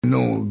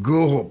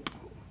Grow up,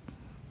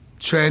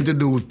 trying to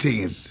do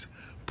things,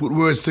 put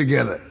words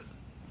together.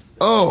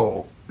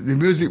 Oh, the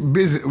music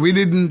business, we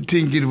didn't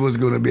think it was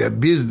going to be a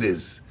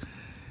business.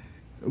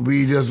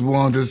 We just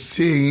want to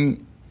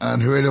sing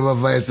and heard our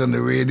voice on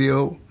the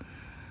radio,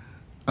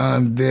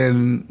 and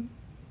then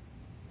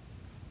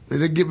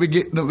we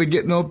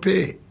get no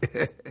pay.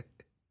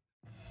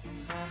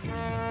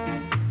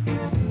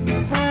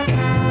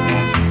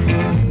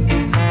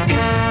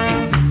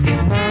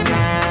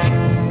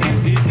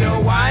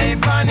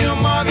 Wife and your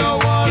mother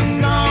was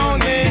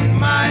drowning,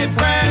 my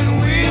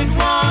friend, which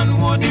one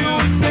would you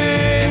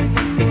save?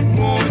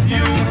 Would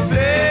you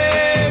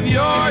save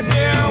your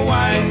dear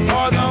wife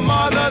or the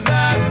mother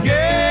that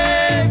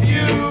gave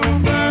you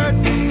birth?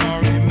 Or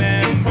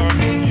remember,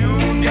 you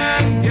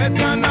can get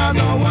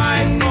another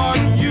wife, but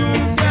you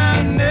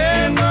can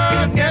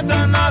never get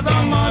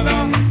another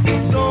mother.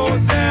 So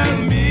tell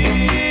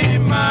me,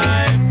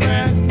 my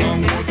friend, or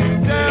would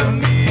you tell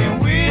me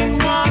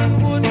which one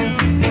would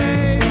you save?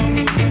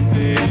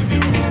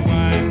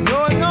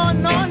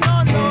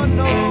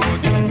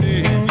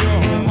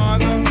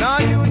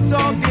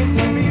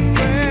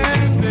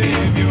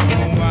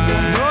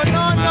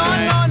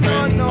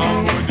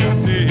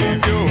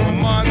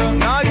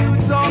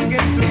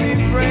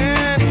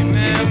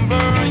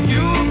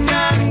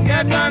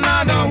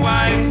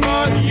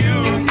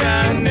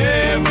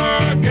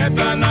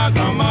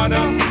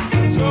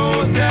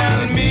 So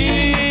tell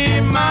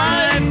me,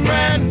 my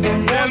friend,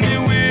 tell me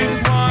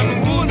which one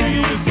would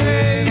you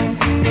say?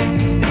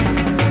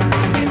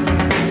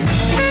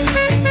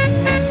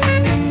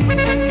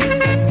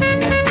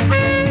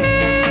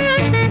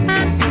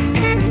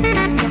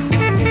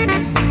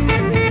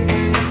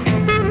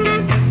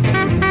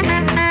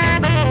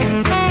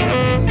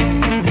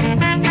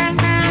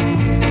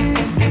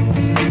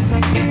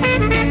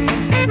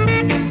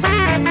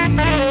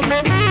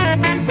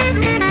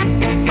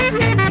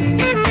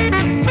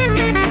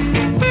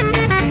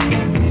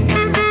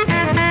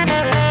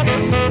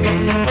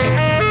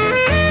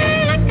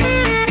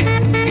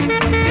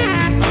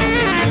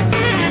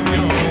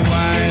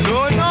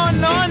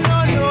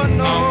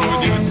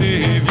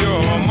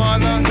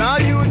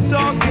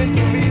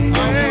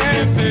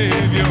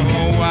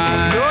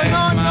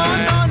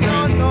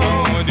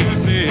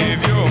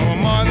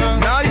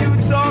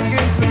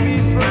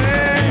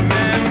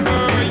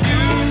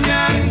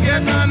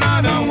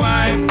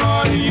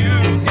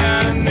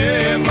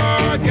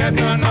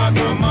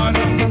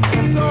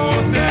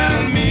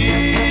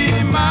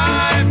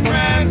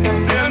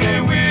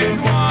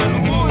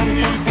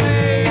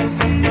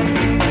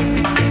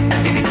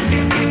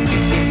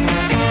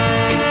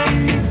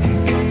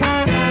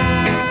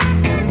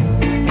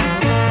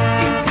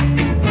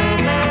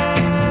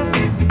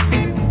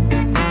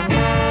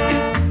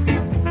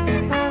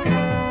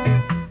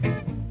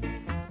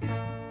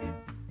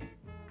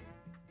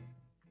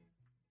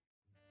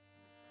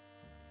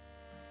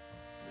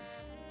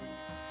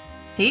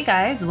 Hey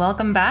guys,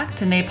 welcome back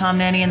to Napalm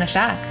Nanny in the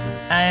Shack.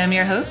 I am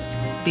your host,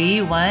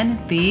 the one,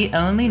 the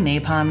only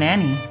Napalm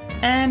Nanny.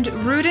 And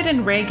rooted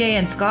in reggae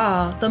and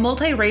ska, the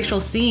multiracial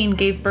scene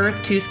gave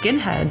birth to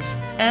skinheads.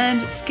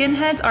 And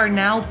skinheads are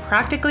now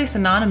practically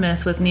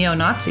synonymous with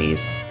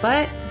neo-Nazis.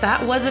 But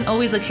that wasn't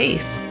always the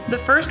case. The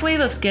first wave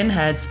of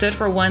skinheads stood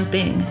for one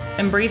thing,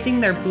 embracing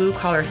their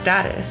blue-collar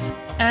status.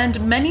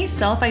 And many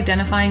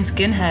self-identifying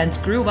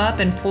skinheads grew up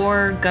in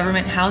poor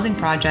government housing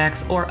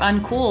projects or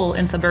uncool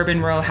in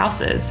suburban row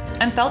houses,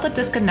 and felt a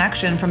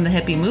disconnection from the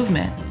hippie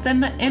movement. Then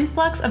the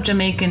influx of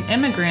Jamaican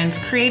immigrants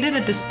created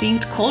a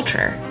distinct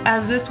culture,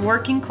 as this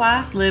working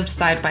class lived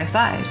side by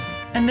side.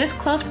 And this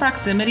close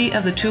proximity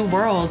of the two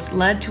worlds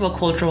led to a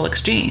cultural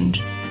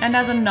exchange. And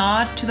as a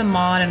nod to the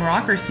mod and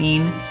rocker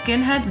scene,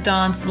 skinheads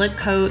donned slick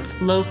coats,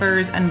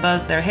 loafers, and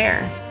buzzed their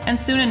hair. And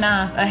soon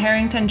enough, a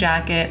Harrington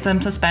jacket, some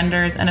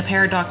suspenders, and a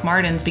pair of Doc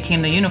Martens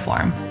became the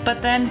uniform.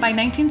 But then, by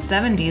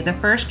 1970, the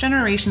first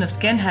generation of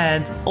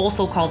skinheads,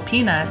 also called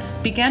peanuts,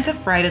 began to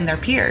frighten their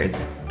peers.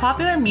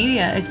 Popular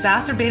media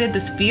exacerbated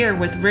this fear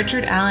with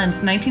Richard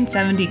Allen's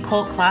 1970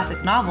 cult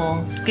classic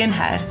novel,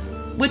 Skinhead,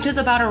 which is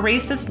about a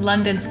racist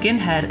London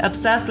skinhead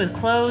obsessed with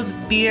clothes,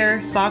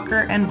 beer,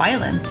 soccer, and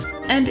violence.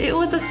 And it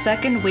was a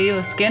second wave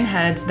of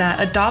skinheads that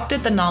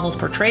adopted the novel's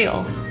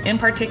portrayal, in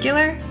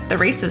particular, the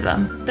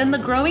racism. Then the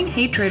growing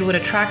hatred would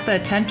attract the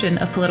attention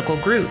of political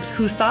groups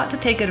who sought to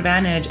take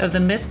advantage of the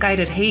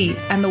misguided hate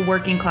and the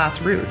working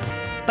class roots.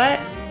 But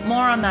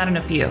more on that in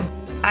a few.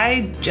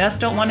 I just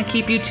don't want to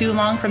keep you too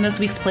long from this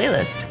week's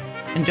playlist.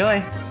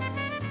 Enjoy!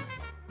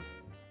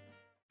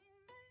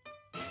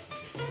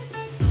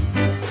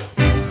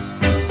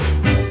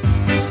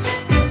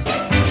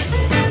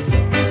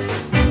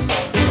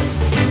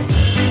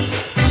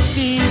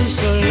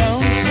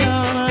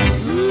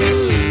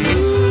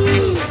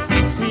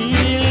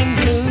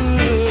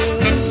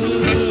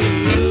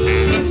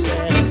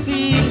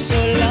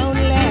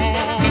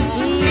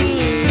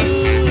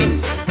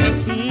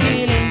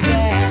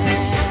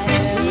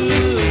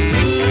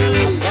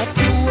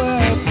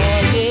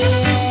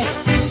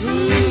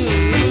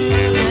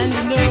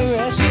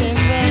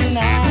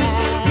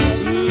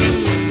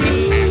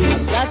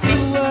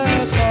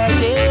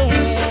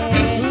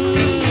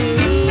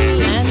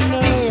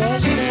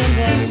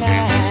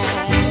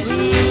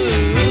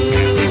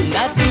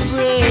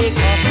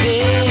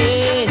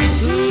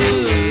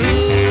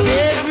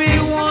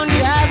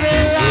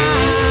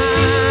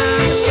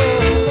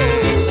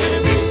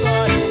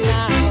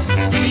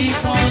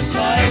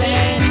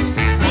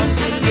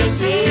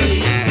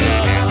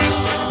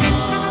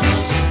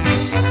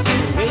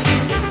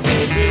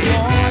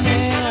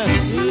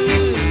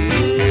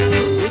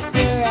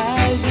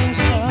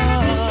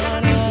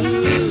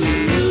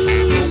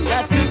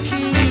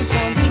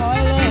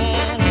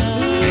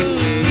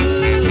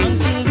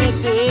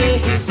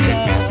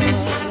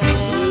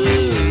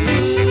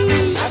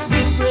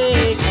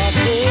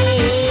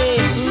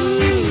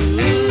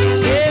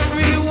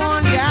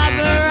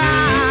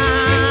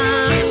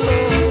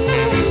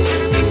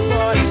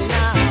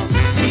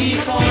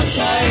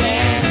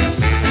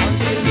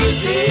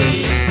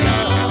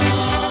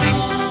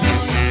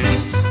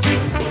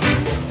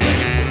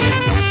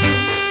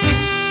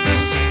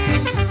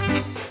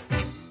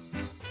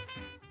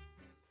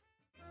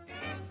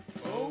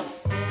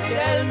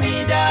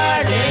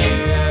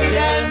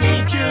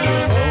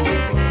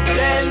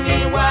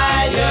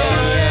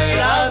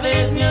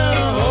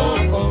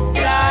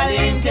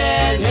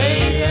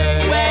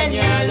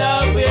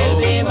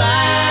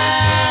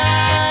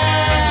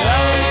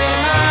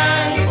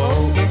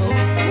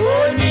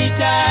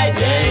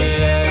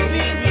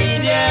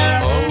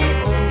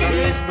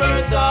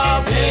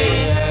 love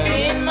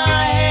in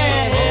my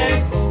head.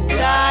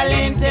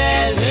 Darling,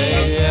 tell me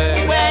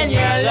when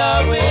your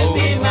love will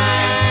be mine.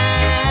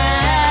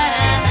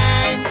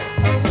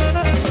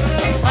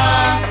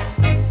 Ah,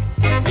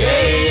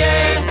 yeah,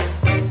 yeah.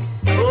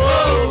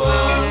 Oh,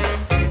 oh.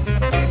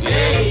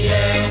 Yeah,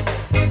 yeah.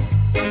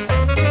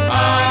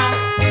 Ah,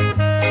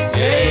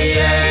 yeah,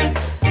 yeah.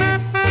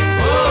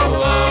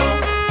 Oh, oh.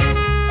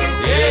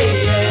 Yeah,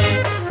 yeah.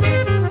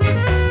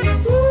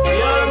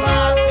 You're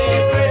my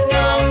favorite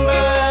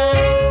number.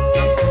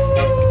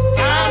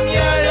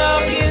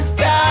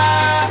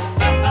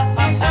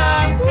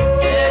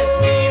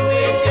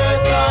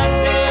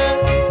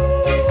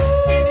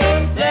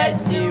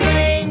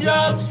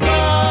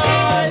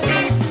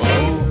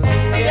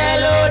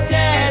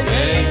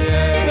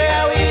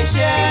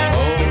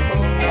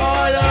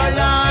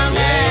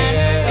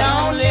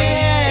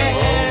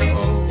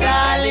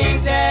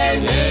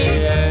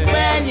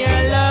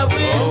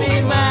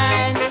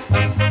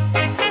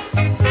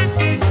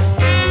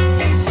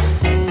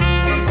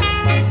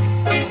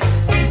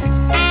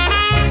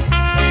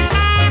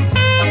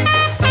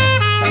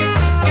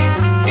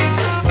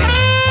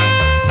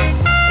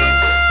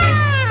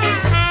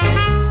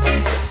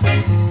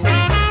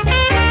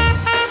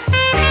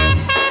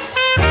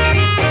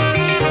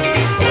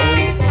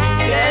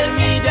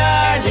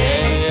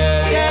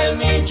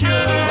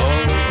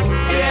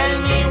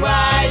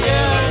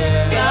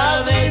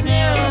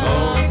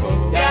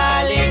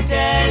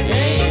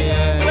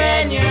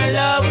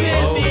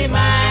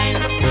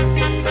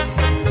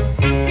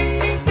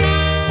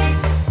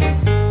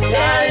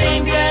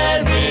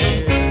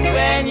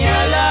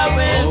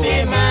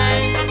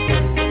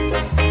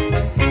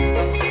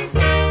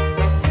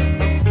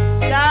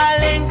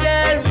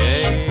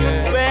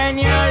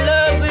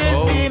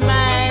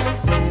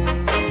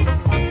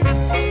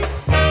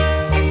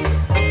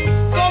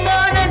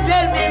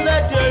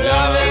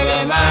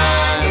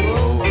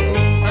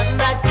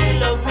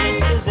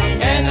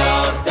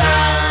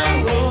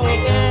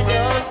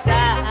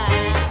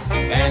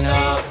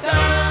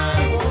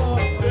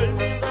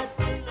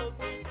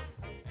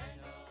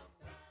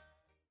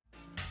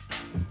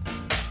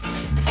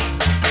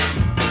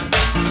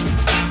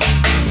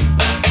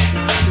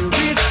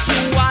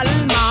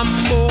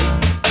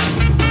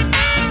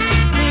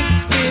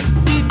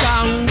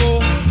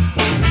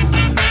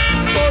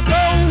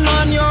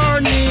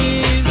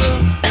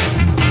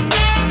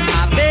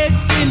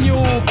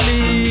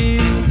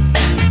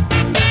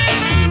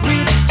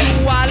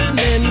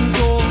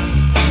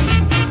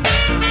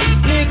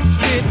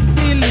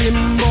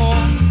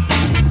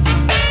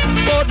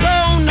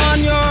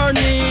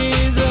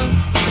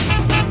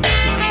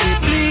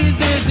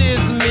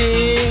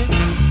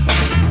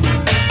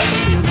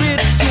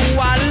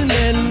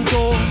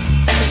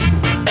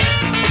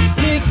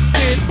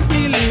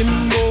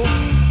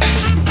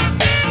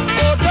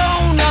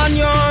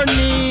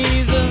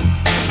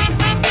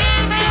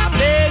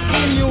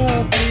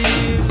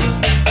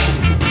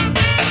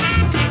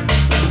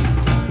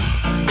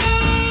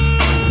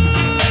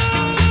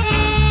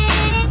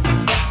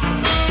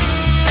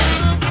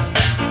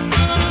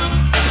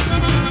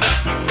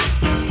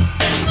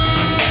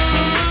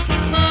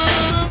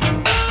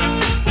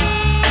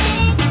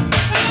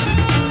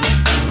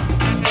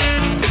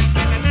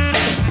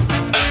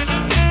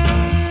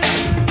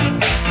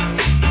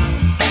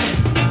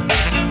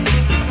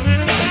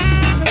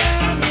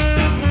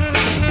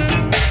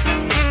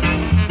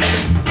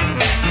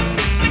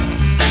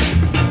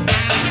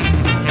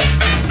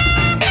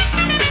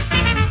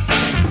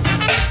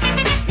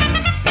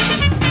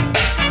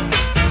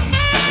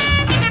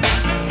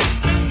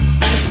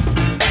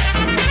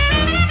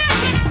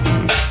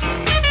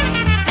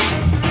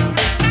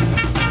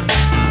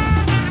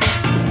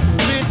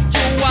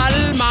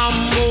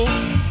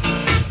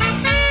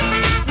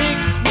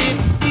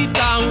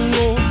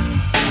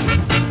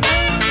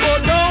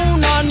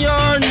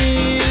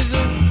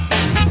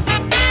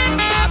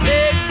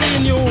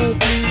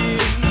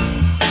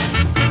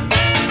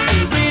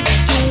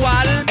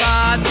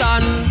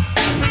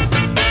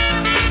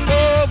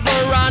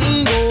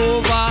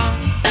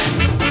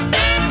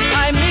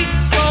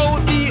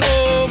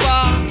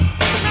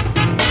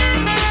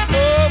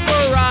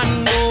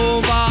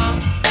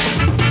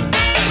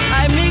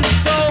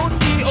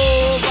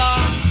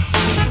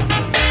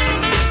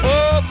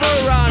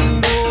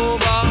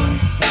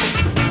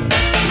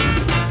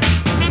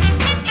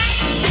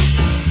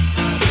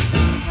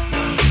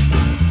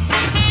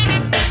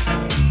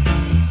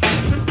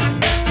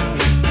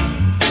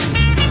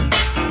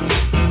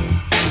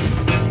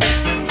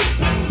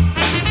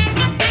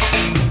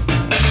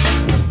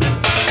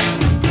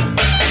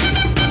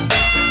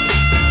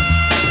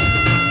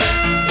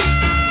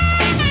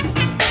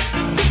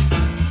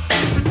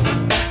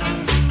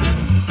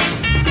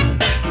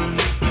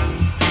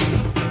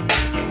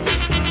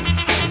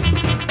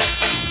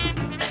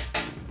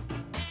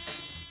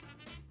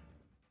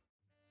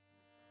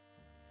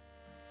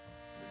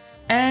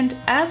 And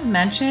as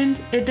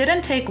mentioned, it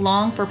didn't take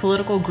long for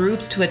political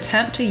groups to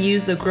attempt to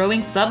use the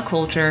growing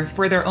subculture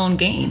for their own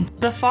gain.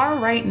 The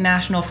far-right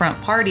National Front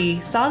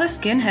Party saw the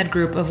skinhead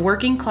group of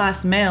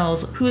working-class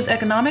males whose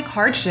economic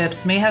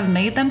hardships may have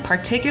made them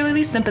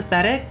particularly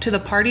sympathetic to the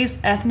party's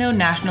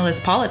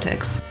ethno-nationalist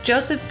politics.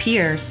 Joseph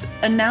Pierce,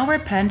 a now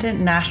repentant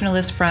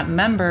Nationalist Front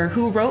member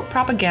who wrote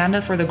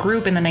propaganda for the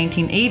group in the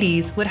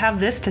 1980s, would have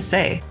this to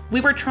say: "We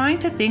were trying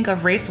to think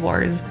of race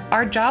wars.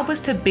 Our job was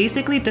to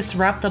basically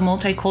disrupt the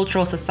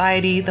multicultural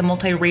society, the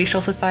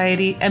multiracial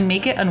society, and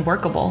make it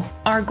unworkable.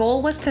 Our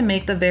goal was to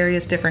make the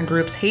various different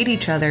groups hate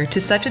each other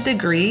to such a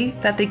degree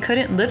that they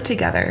couldn't live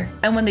together.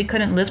 And when they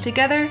couldn't live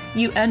together,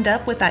 you end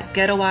up with that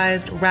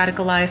ghettoized,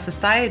 radicalized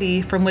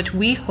society from which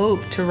we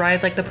hope to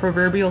rise like the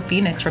proverbial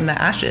phoenix from the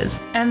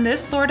ashes." And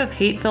this sort of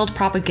hate-filled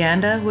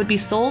propaganda would be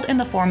sold in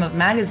the form of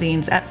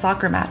magazines at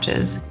soccer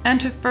matches.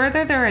 And to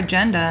further their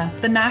agenda,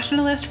 the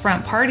Nationalist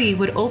Front Party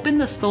would open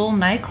the Soul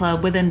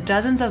nightclub within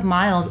dozens of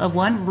miles of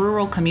one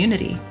rural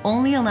community,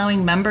 only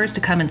allowing members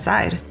to come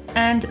inside.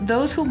 And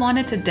those who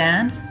wanted to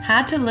dance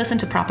had to listen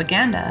to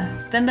propaganda.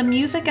 Then the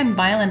music and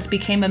violence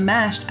became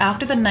enmeshed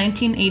after the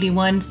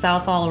 1981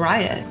 Southall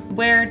riot,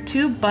 where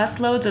 2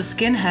 busloads of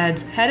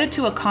skinheads headed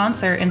to a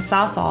concert in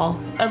Southall,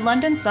 a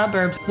London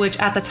suburb which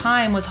at the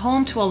time was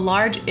home to a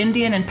large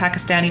Indian and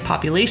Pakistani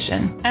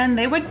population. And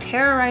they would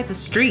terrorize the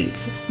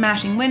streets,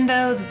 smashing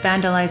windows,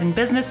 vandalizing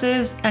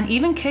businesses, and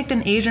even kicked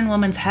an Asian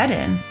woman's head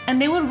in. And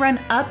they would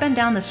run up and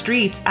down the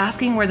streets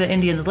asking where the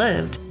Indians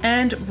lived.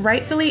 And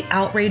rightfully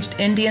outraged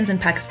Indians and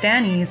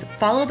Pakistanis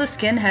followed the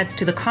skinheads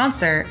to the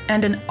concert,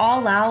 and an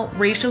all-out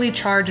racially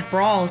charged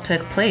brawl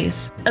took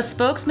place. A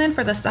spokesman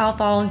for the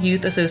Southall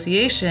Youth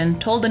Association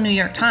told the New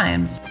York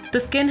Times, "The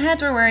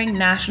skinheads were wearing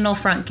National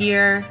Front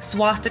gear,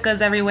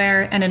 swastikas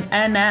everywhere, and an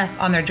NF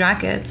on their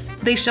jackets.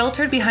 They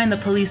sheltered behind the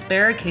police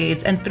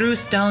barricades and threw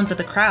stones at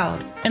the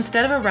crowd.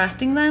 Instead of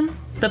arresting them,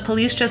 the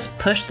police just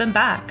pushed them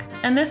back."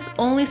 And this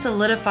only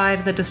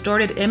solidified the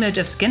distorted image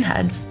of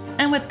skinheads.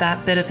 And with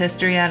that bit of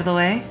history out of the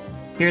way,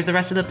 here's the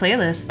rest of the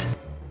playlist.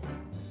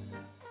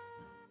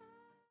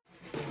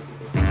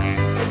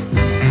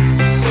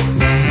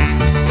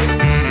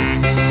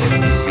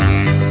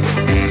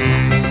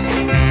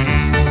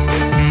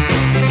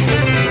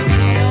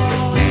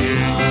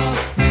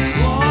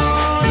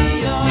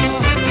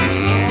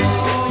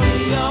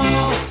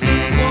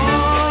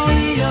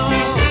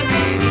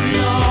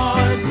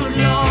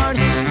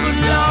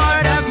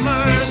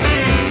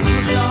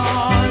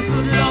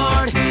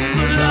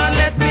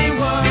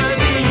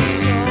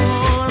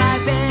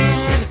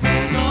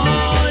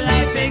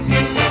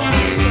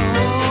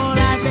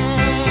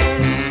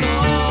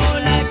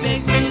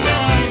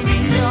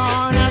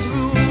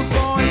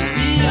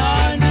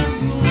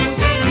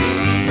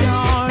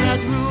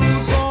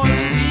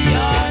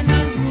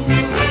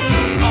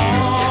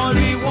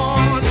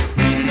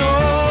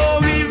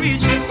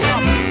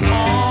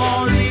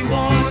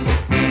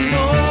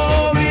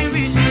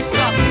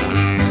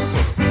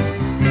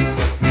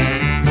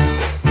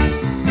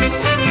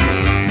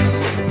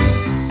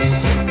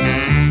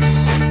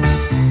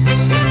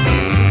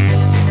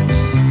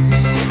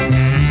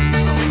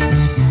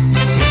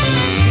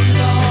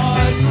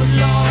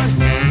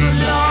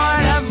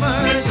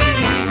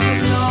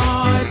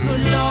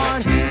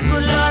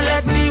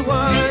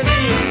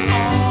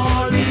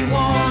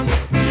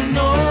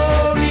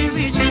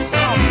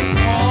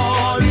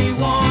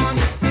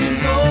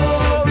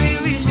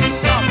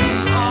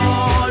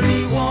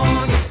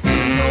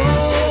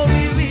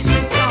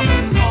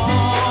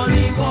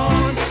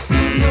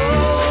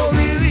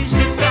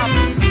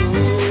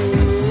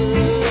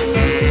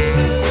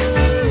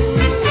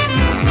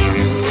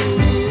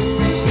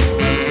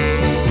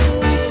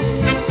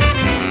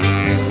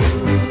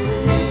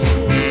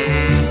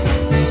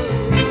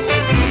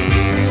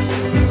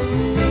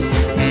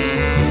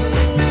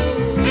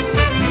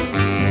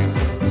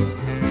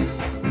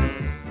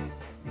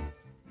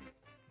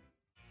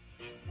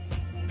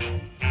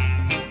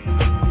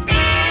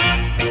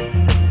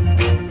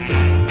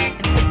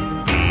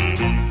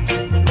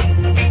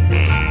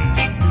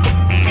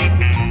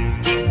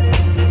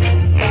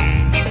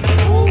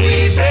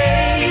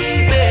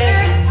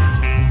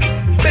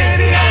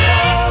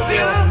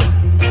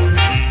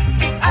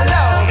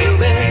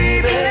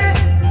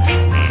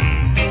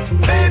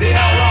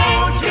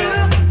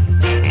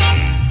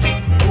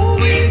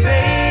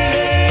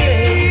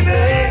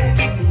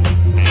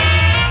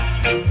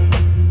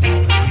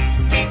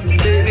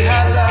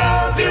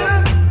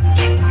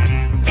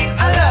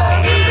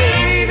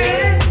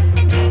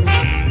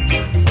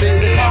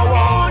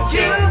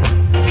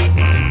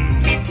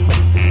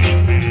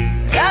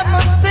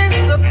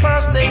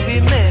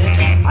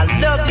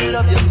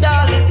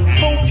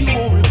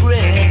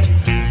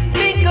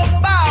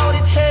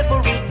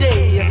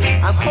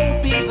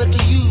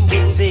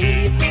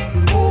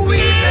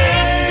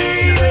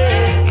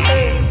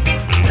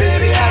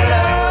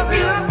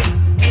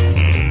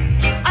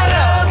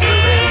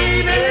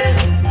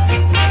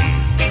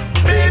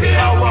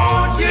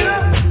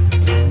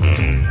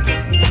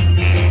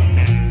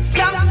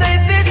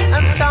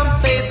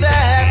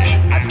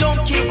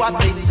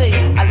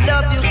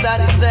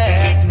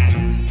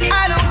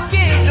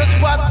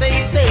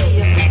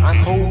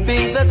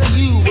 that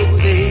you would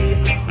say,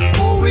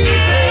 ooh,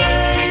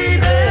 baby,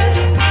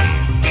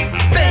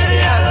 baby,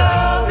 I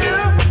love you.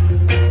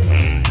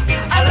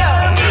 I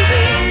love you,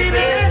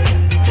 baby.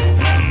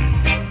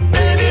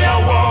 Baby, I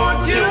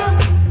want you.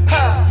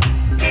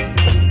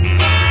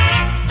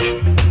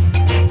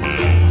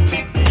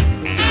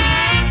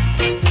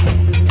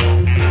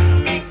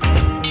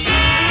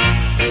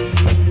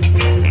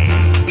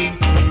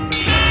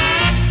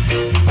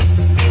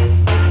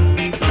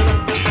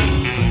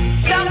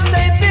 Some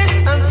say this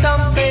and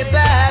some say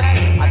that.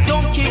 I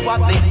don't care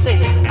what they say.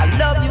 I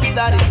love you,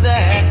 that is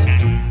that.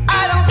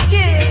 I don't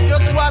care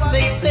just what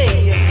they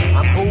say.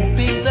 I'm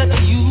hoping that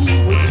you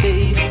would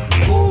say,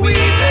 oh,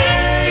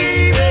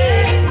 baby,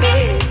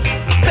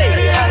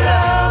 baby, I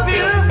love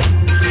you.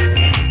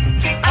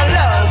 I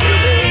love you,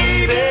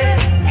 baby.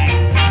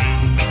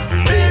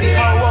 Baby,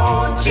 I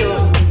want you.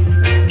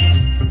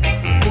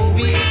 Oh,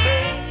 baby.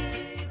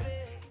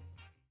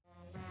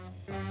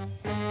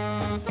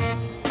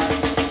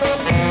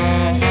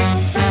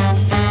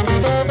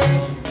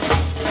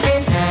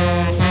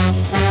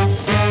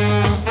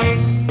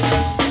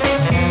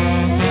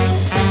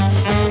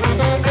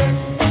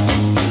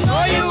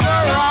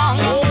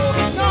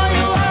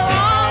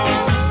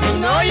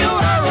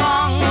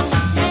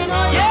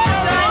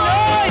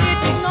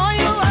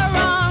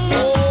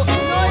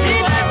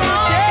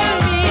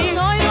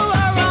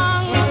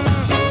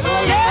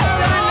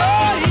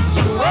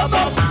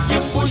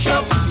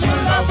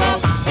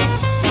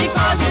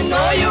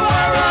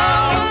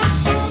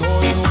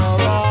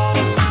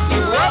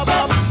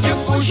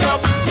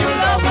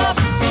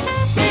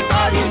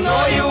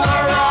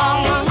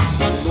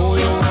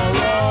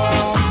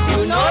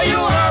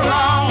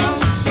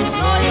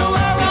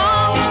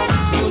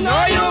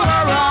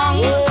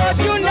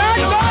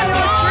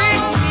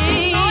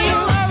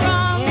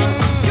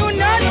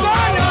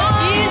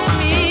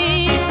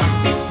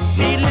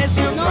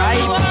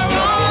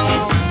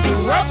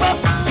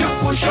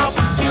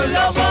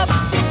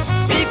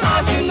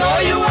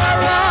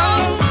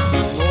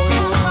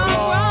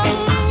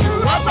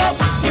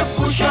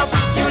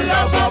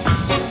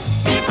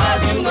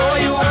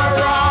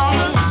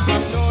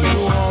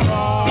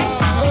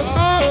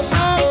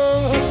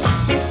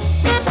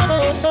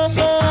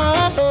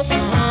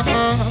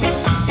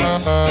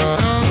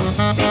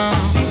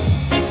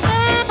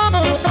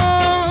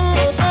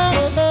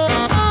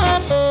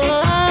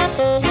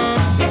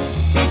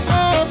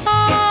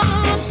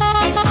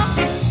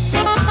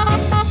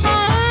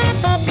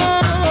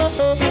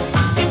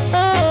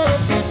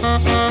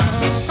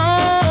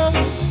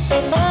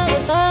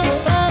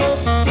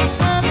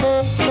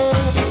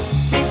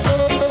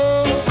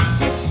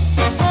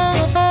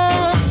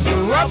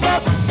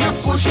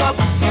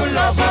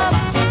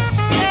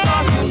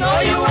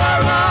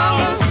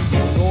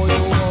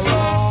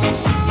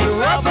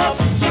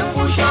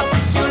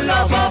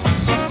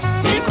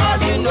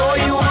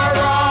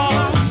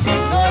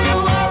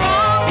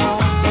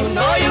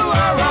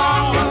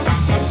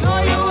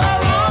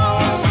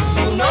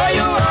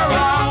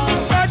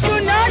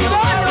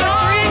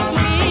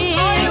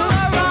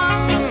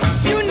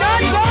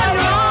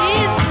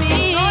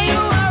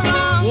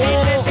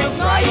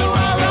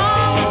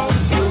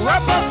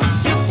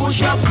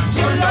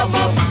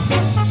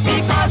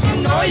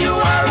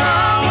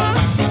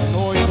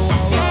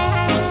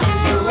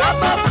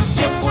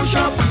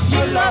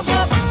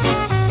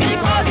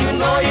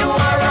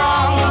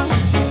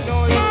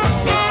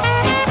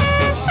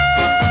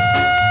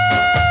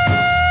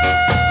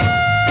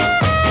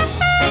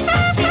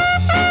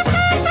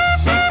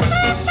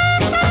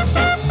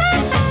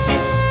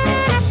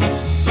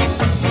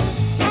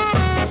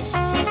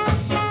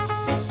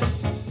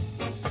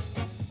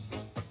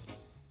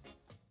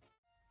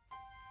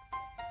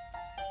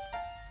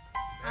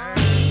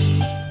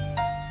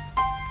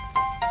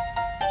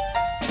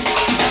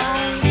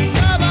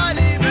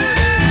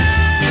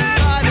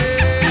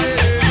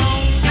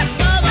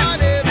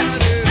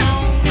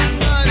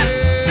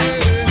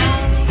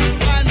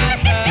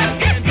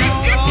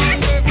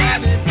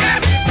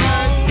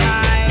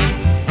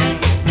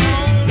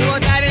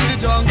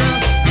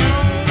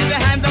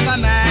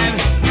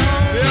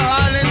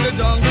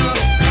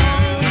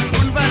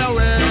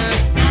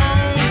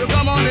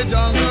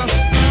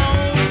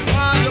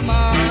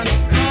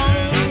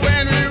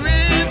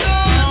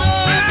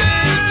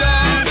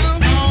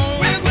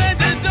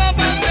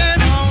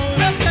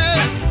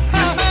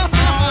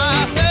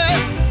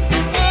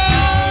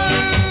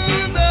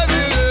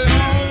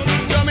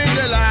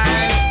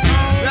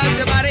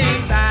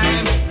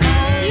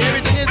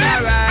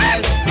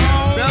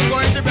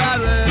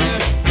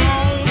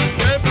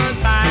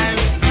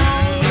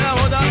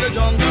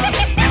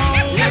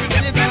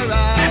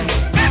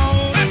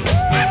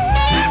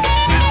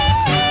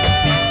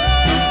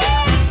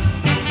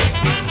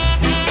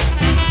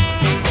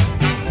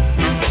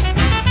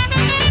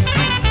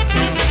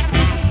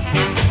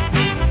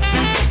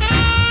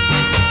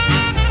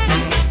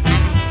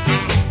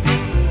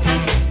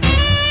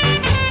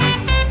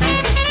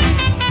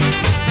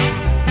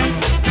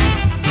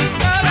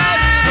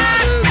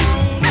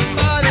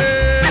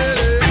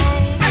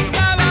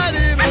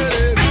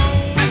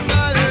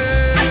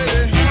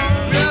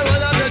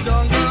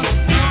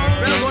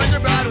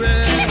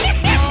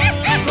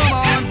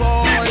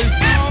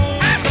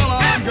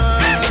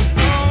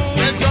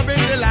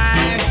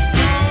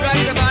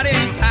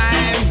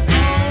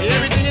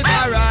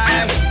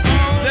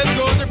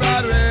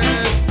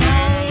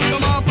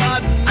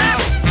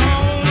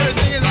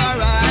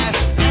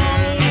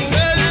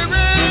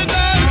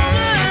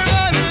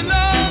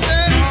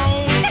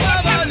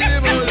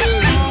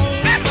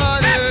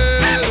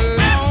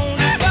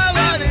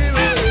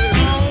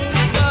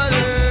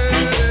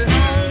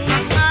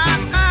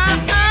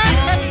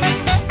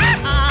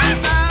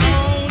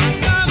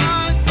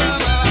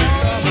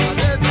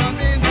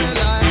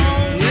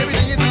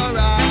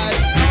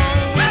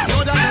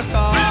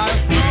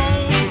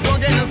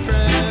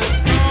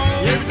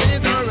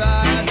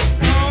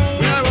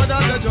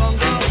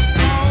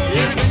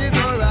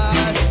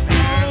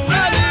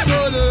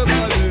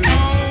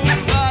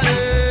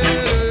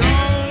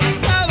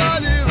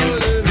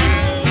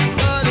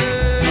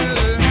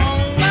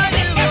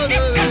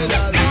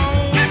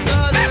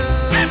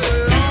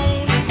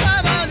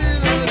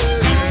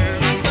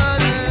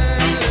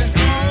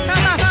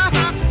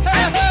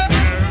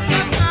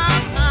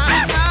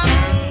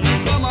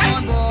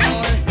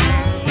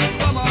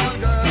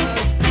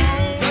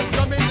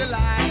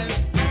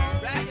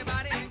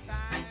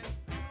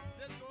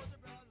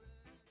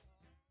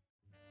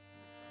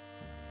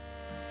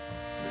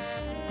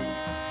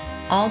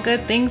 all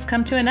good things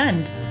come to an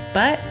end.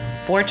 But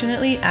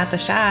fortunately, at the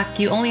Shack,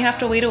 you only have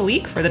to wait a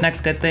week for the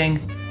next good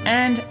thing.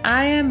 And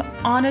I am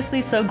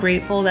honestly so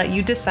grateful that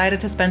you decided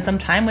to spend some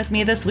time with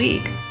me this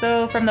week.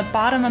 So from the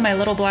bottom of my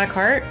little black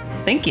heart,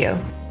 thank you.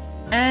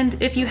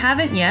 And if you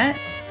haven't yet,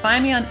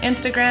 find me on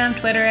Instagram,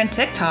 Twitter, and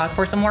TikTok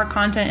for some more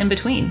content in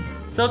between.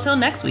 So till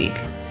next week,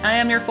 I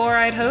am your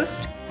four-eyed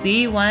host,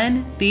 the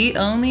one, the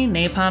only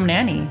Napalm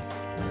Nanny.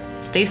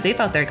 Stay safe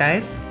out there,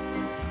 guys.